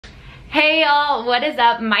Hey y'all, what is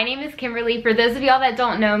up? My name is Kimberly. For those of y'all that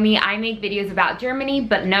don't know me, I make videos about Germany,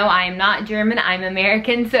 but no, I am not German, I'm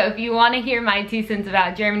American. So if you want to hear my 2 cents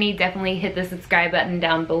about Germany, definitely hit the subscribe button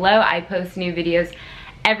down below. I post new videos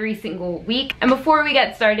every single week. And before we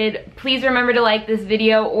get started, please remember to like this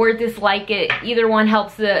video or dislike it. Either one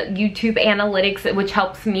helps the YouTube analytics, which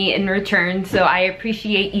helps me in return, so I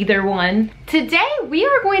appreciate either one. Today we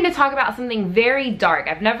are going to talk about something very dark.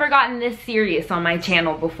 I've never gotten this serious on my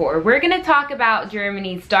channel before. We're going to talk about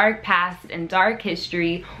Germany's dark past and dark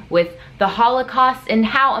history with the Holocaust and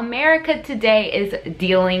how America today is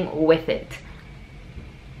dealing with it.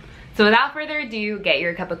 So without further ado, get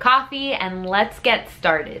your cup of coffee and let's get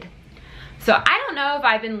started. So I don't know if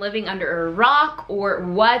I've been living under a rock or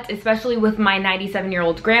what, especially with my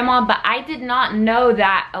 97-year-old grandma, but I did not know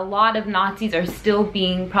that a lot of Nazis are still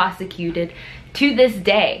being prosecuted to this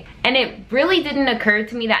day. And it really didn't occur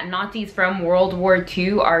to me that Nazis from World War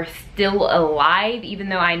II are still alive, even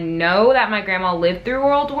though I know that my grandma lived through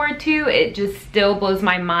World War II. It just still blows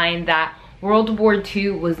my mind that World War II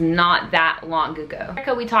was not that long ago.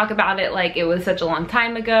 We talk about it like it was such a long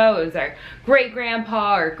time ago. It was our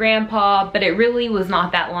great-grandpa or grandpa, but it really was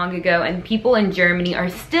not that long ago, and people in Germany are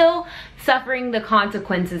still suffering the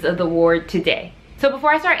consequences of the war today. So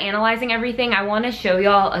before I start analyzing everything, I want to show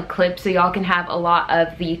y'all a clip so y'all can have a lot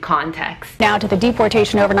of the context. Now to the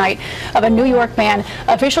deportation overnight of a New York man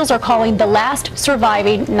officials are calling the last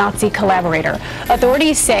surviving Nazi collaborator.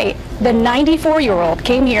 Authorities say the 94-year-old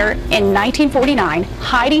came here in 1949,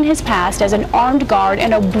 hiding his past as an armed guard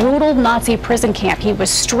in a brutal Nazi prison camp. He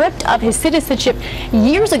was stripped of his citizenship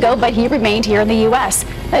years ago, but he remained here in the U.S.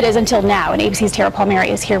 That is until now. And ABC's Tara Palmieri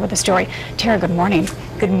is here with the story. Tara, good morning.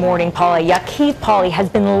 Good morning, Paula. Ya'Keev Pauly has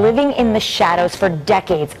been living in the shadows for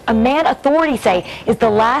decades. A man authorities say is the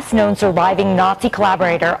last known surviving Nazi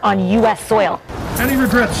collaborator on U.S. soil. Any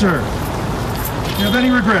regrets, sir? You have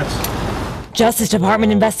any regrets? Justice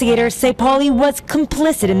Department investigators say Pauly was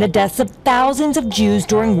complicit in the deaths of thousands of Jews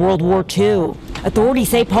during World War II. Authorities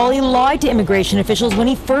say Pauly lied to immigration officials when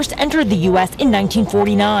he first entered the U.S. in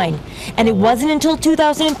 1949. And it wasn't until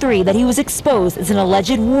 2003 that he was exposed as an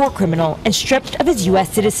alleged war criminal and stripped of his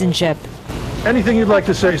U.S. citizenship. Anything you'd like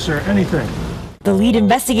to say, sir? Anything? The lead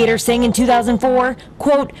investigator saying in 2004,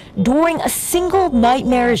 quote, during a single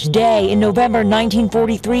nightmarish day in November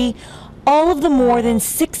 1943, all of the more than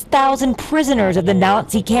 6,000 prisoners of the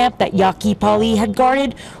Nazi camp that Ya'Keev Pauly had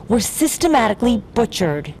guarded were systematically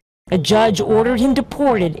butchered. A judge ordered him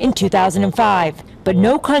deported in 2005, but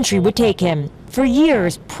no country would take him. For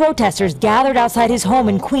years, protesters gathered outside his home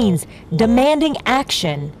in Queens, demanding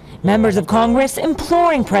action. Members of Congress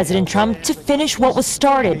imploring President Trump to finish what was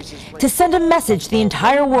started, to send a message to the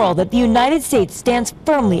entire world that the United States stands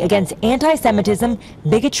firmly against anti-Semitism,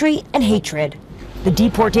 bigotry, and hatred. The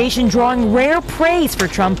deportation drawing rare praise for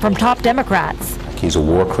Trump from top Democrats. He's a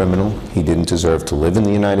war criminal. He didn't deserve to live in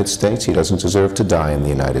the United States. He doesn't deserve to die in the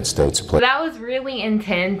United States. That was really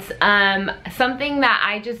intense. Something that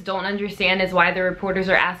I just don't understand is why the reporters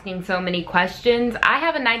are asking so many questions. I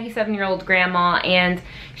have a 97-year-old grandma and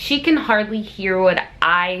she can hardly hear what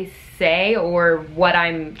I say or what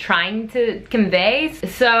I'm trying to convey.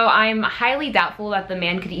 So I'm highly doubtful that the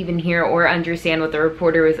man could even hear or understand what the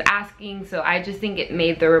reporter was asking. So I just think it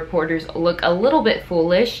made the reporters look a little bit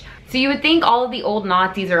foolish. So you would think all of the old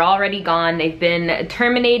Nazis are already gone, they've been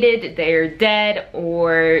terminated, they're dead,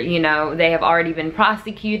 or, you know, they have already been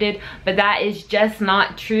prosecuted, but that is just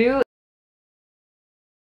not true.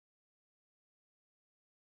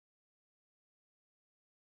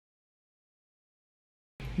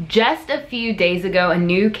 Just a few days ago, a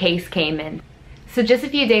new case came in. So just a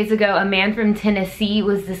few days ago, a man from Tennessee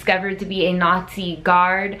was discovered to be a Nazi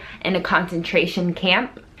guard in a concentration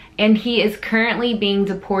camp, and he is currently being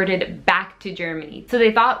deported back to Germany. So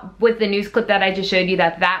they thought with the news clip that I just showed you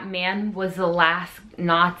that that man was the last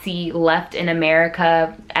Nazi left in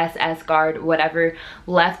America, SS guard, whatever,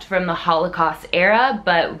 left from the Holocaust era,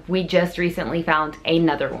 but we just recently found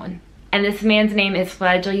another one. And this man's name is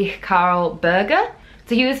Friedrich Karl Berger.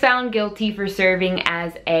 So he was found guilty for serving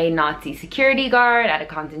as a Nazi security guard at a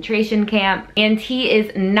concentration camp, and he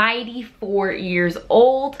is 94 years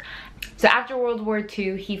old. So after World War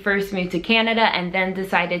II, he first moved to Canada and then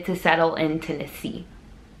decided to settle in Tennessee.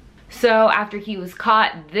 So after he was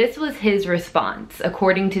caught, this was his response,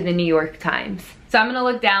 according to the New York Times. So I'm gonna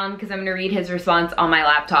look down because I'm gonna read his response on my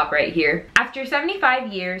laptop right here. After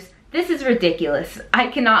 75 years, this is ridiculous. I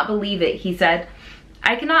cannot believe it, he said.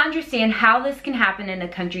 I cannot understand how this can happen in a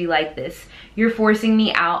country like this. You're forcing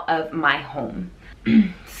me out of my home.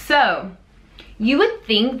 So, You would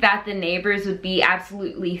think that the neighbors would be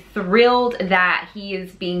absolutely thrilled that he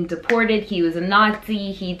is being deported. He was a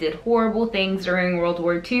Nazi. He did horrible things during World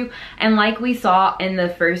War II. And like we saw in the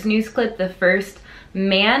first news clip, the first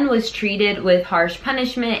man was treated with harsh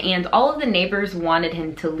punishment and all of the neighbors wanted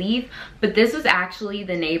him to leave. But this was actually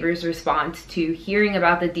the neighbors' response to hearing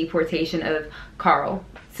about the deportation of Carl.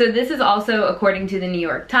 So this is also according to the New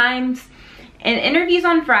York Times. In interviews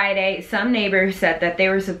on Friday, some neighbors said that they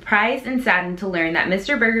were surprised and saddened to learn that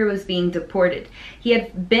Mr. Berger was being deported. He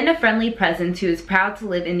had been a friendly presence who was proud to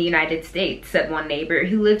live in the United States, said one neighbor,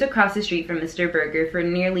 who lived across the street from Mr. Berger for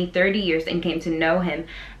nearly 30 years and came to know him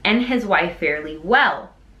and his wife fairly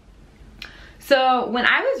well. So when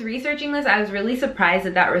I was researching this, I was really surprised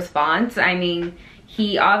at that response. I mean,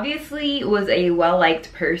 he obviously was a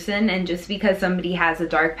well-liked person, and just because somebody has a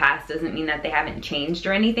dark past doesn't mean that they haven't changed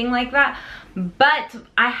or anything like that. But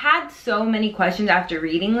I had so many questions after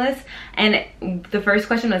reading this, and the first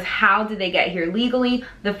question was, how did they get here legally?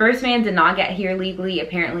 The first man did not get here legally.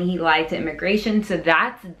 Apparently he lied to immigration, so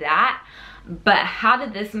that's that. But how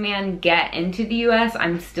did this man get into the US?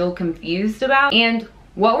 I'm still confused about. And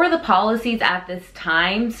what were the policies at this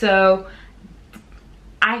time? So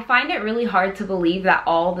I find it really hard to believe that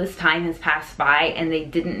all this time has passed by and they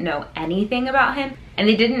didn't know anything about him. And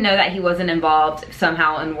they didn't know that he wasn't involved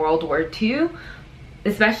somehow in World War II,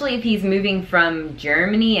 especially if he's moving from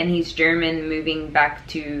Germany and he's German moving back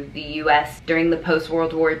to the US during the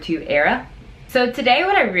post-World War II era. So today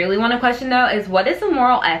what I really want to question though is, what is the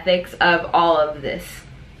moral ethics of all of this?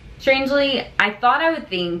 Strangely, I thought I would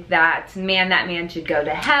think that man should go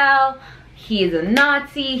to hell. He is a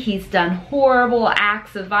Nazi, he's done horrible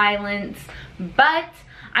acts of violence, but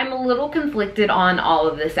I'm a little conflicted on all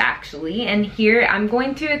of this actually, and here I'm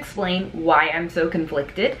going to explain why I'm so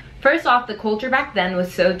conflicted. First off, the culture back then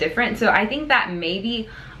was so different, so I think that maybe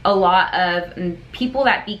a lot of people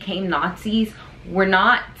that became Nazis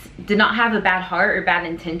did not have a bad heart or bad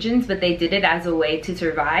intentions, but they did it as a way to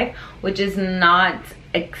survive, which is not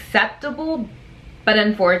acceptable. But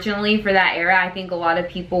unfortunately for that era, I think a lot of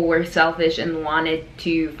people were selfish and wanted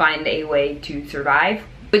to find a way to survive,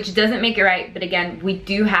 which doesn't make it right. But again, we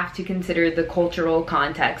do have to consider the cultural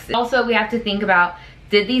context. Also, we have to think about,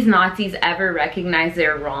 did these Nazis ever recognize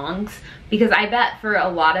their wrongs? Because I bet for a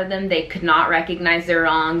lot of them, they could not recognize their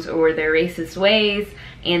wrongs or their racist ways,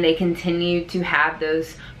 and they continued to have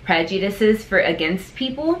those prejudices against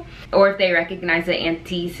people, or if they recognize the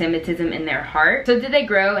anti-Semitism in their heart. So did they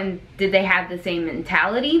grow and did they have the same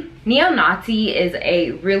mentality? Neo-Nazi is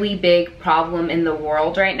a really big problem in the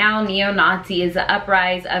world right now. Neo-Nazi is the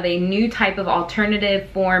uprise of a new type of alternative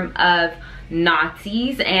form of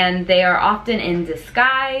Nazis, and they are often in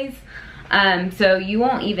disguise. So you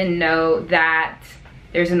won't even know that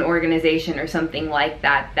there's an organization or something like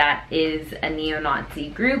that that is a neo-Nazi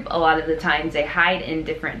group. A lot of the times they hide in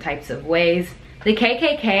different types of ways. The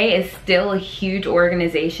KKK is still a huge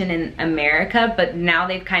organization in America, but now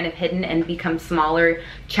they've kind of hidden and become smaller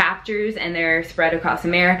chapters, and they're spread across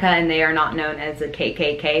America, and they are not known as the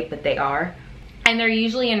KKK, but they are. And they're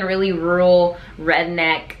usually in really rural,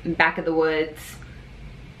 redneck, back of the woods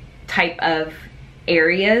type of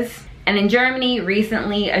areas. And in Germany,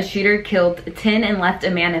 recently, a shooter killed 10 and left a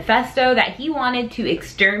manifesto that he wanted to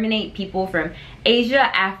exterminate people from Asia,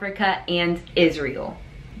 Africa, and Israel.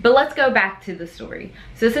 But let's go back to the story.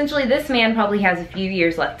 So essentially, this man probably has a few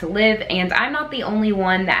years left to live, and I'm not the only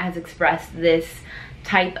one that has expressed this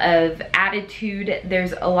type of attitude.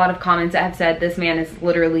 There's a lot of comments that have said this man is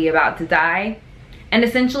literally about to die. And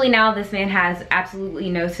essentially now this man has absolutely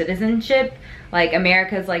no citizenship. Like,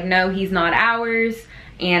 America's like, no, he's not ours.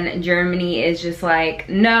 And Germany is just like,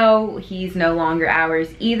 no, he's no longer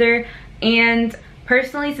ours either. And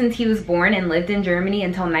personally, since he was born and lived in Germany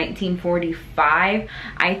until 1945,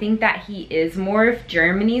 I think that he is more of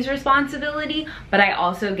Germany's responsibility. But I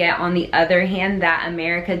also get, on the other hand, that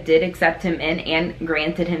America did accept him in and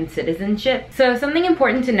granted him citizenship. So something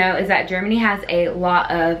important to note is that Germany has a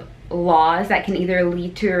lot of laws that can either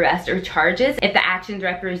lead to arrest or charges if the actions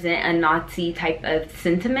represent a Nazi type of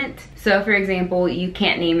sentiment. So for example, you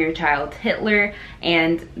can't name your child Hitler,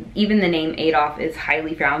 and even the name Adolf is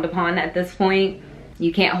highly frowned upon at this point.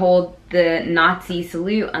 You can't hold the Nazi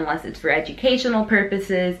salute unless it's for educational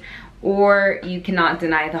purposes, or you cannot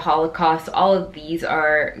deny the Holocaust. All of these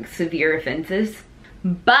are severe offenses.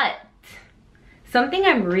 But Something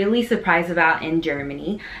I'm really surprised about in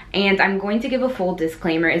Germany, and I'm going to give a full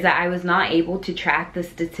disclaimer, is that I was not able to track the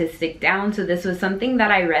statistic down. So this was something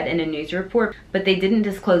that I read in a news report, but they didn't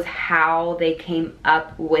disclose how they came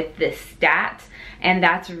up with this stat. And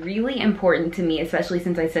that's really important to me, especially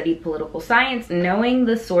since I studied political science. Knowing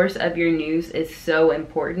the source of your news is so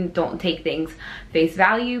important. Don't take things face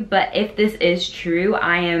value. But if this is true,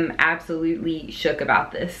 I am absolutely shook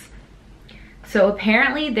about this. So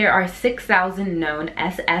apparently there are 6,000 known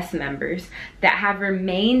SS members that have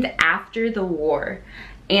remained after the war,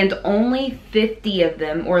 and only 50 of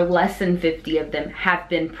them, or less than 50 of them, have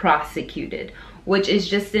been prosecuted, which is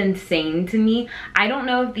just insane to me. I don't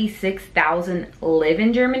know if these 6,000 live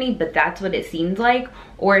in Germany, but that's what it seems like,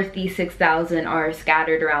 or if these 6,000 are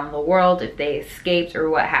scattered around the world, if they escaped or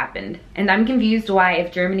what happened. And I'm confused why,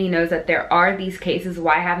 if Germany knows that there are these cases,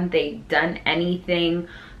 why haven't they done anything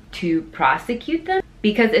to prosecute them?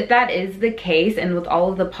 Because if that is the case, and with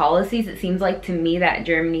all of the policies, it seems like to me that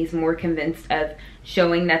Germany's more convinced of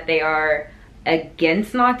showing that they are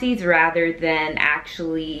against Nazis rather than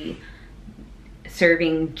actually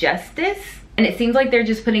serving justice. And it seems like they're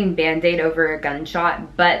just putting band-aid over a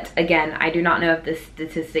gunshot. But again, I do not know if this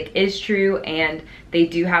statistic is true, and they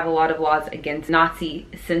do have a lot of laws against Nazi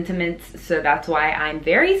sentiments, so that's why I'm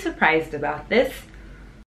very surprised about this.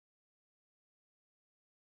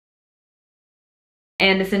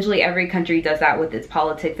 And essentially every country does that with its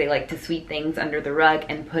politics. They like to sweep things under the rug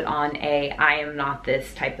and put on a "I am not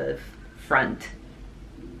this" type of front.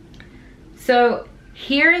 So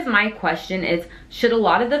here is my question: is should a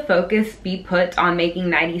lot of the focus be put on making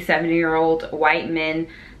 97-year-old white men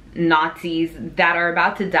Nazis that are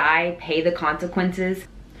about to die pay the consequences?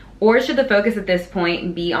 Or should the focus at this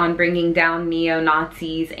point be on bringing down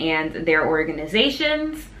neo-Nazis and their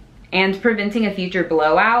organizations and preventing a future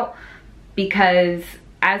blowout? Because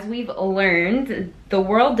as we've learned, the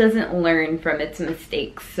world doesn't learn from its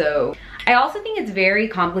mistakes. So I also think it's very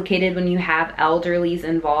complicated when you have elderlies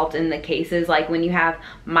involved in the cases. Like when you have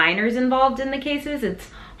minors involved in the cases, it's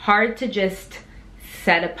hard to just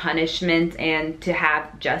set a punishment and to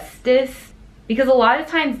have justice, because a lot of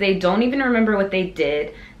times they don't even remember what they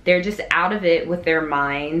did. They're just out of it with their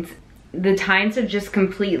minds. The times have just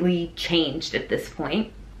completely changed at this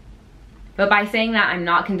point. But by saying that, I'm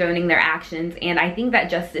not condoning their actions, and I think that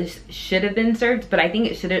justice should have been served, but I think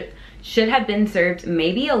it should have been served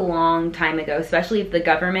maybe a long time ago, especially if the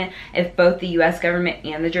government, if both the US government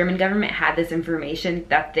and the German government had this information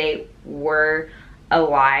that they were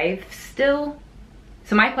alive still.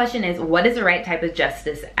 So my question is, what is the right type of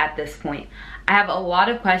justice at this point? I have a lot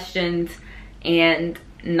of questions and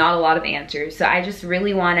not a lot of answers, so I just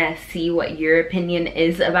really want to see what your opinion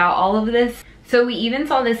is about all of this. So we even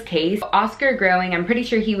saw this case, Oscar Growing, I'm pretty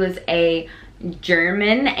sure he was a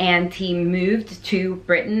German and he moved to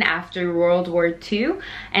Britain after World War II,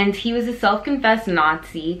 and he was a self-confessed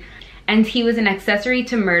Nazi, and he was an accessory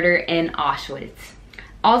to murder in Auschwitz.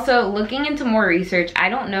 Also, looking into more research, I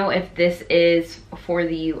don't know if this is for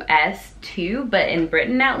the US too, but in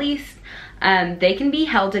Britain at least, they can be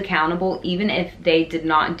held accountable even if they did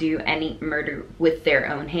not do any murder with their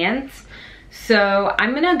own hands. So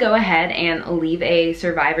I'm gonna go ahead and leave a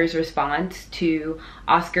survivor's response to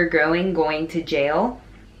Oscar Growing going to jail.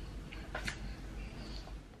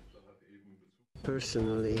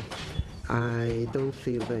 Personally, I don't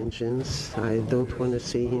feel vengeance. I don't want to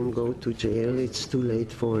see him go to jail. It's too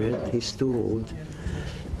late for it. He's too old.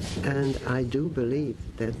 And I do believe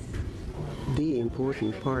that the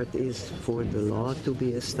important part is for the law to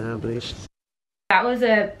be established. That was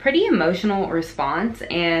a pretty emotional response,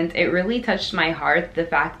 and it really touched my heart, the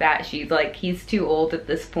fact that she's like, he's too old at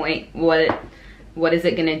this point. What is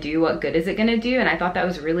it gonna do? What good is it gonna do? And I thought that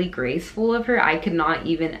was really graceful of her. I could not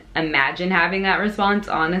even imagine having that response,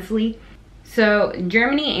 honestly. So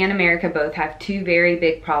Germany and America both have two very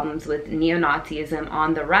big problems with neo-Nazism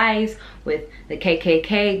on the rise, with the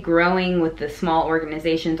KKK growing, with the small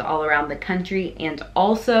organizations all around the country, and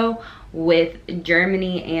also with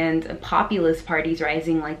Germany and populist parties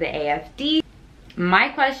rising like the AfD. My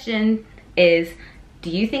question is, do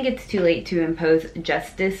you think it's too late to impose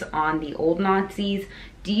justice on the old Nazis?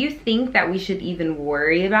 Do you think that we should even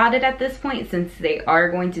worry about it at this point, since they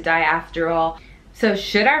are going to die after all? So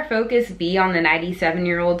should our focus be on the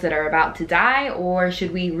 97-year-olds that are about to die, or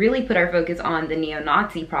should we really put our focus on the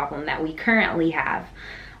neo-Nazi problem that we currently have?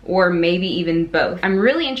 Or maybe even both. I'm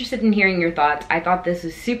really interested in hearing your thoughts. I thought this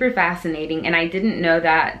was super fascinating, and I didn't know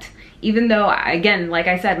that even though, again, like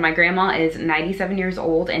I said, my grandma is 97 years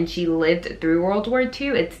old and she lived through World War II,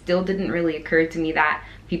 it still didn't really occur to me that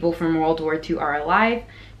people from World War II are alive.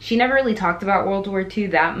 She never really talked about World War II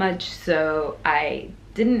that much, so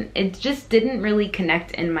it just didn't really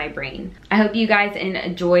connect in my brain. I hope you guys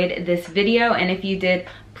enjoyed this video, and if you did,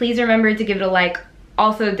 please remember to give it a like.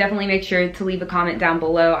 Also, definitely make sure to leave a comment down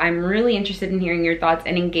below. I'm really interested in hearing your thoughts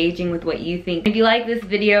and engaging with what you think. If you like this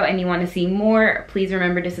video and you want to see more, please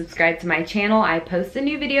remember to subscribe to my channel. I post a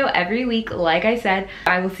new video every week, like I said.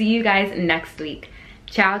 I will see you guys next week.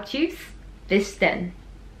 Ciao, tschüss, bis dann.